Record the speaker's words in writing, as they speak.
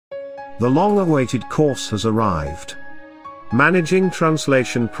The long-awaited course has arrived. Managing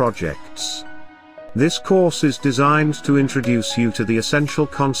Translation Projects. This course is designed to introduce you to the essential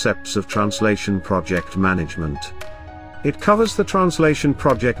concepts of translation project management. It covers the translation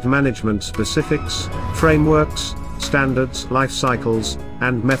project management specifics, frameworks, standards, life cycles,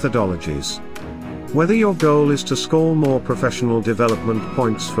 and methodologies. Whether your goal is to score more professional development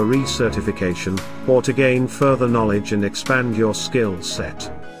points for recertification, or to gain further knowledge and expand your skill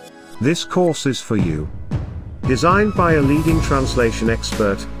set, this course is for you. Designed by a leading translation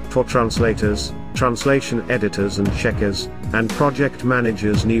expert, for translators, translation editors and checkers, and project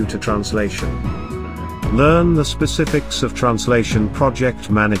managers new to translation. Learn the specifics of translation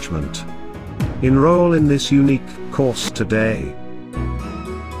project management. Enroll in this unique course today.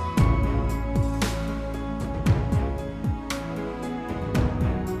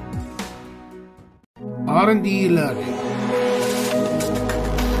 R&D learning.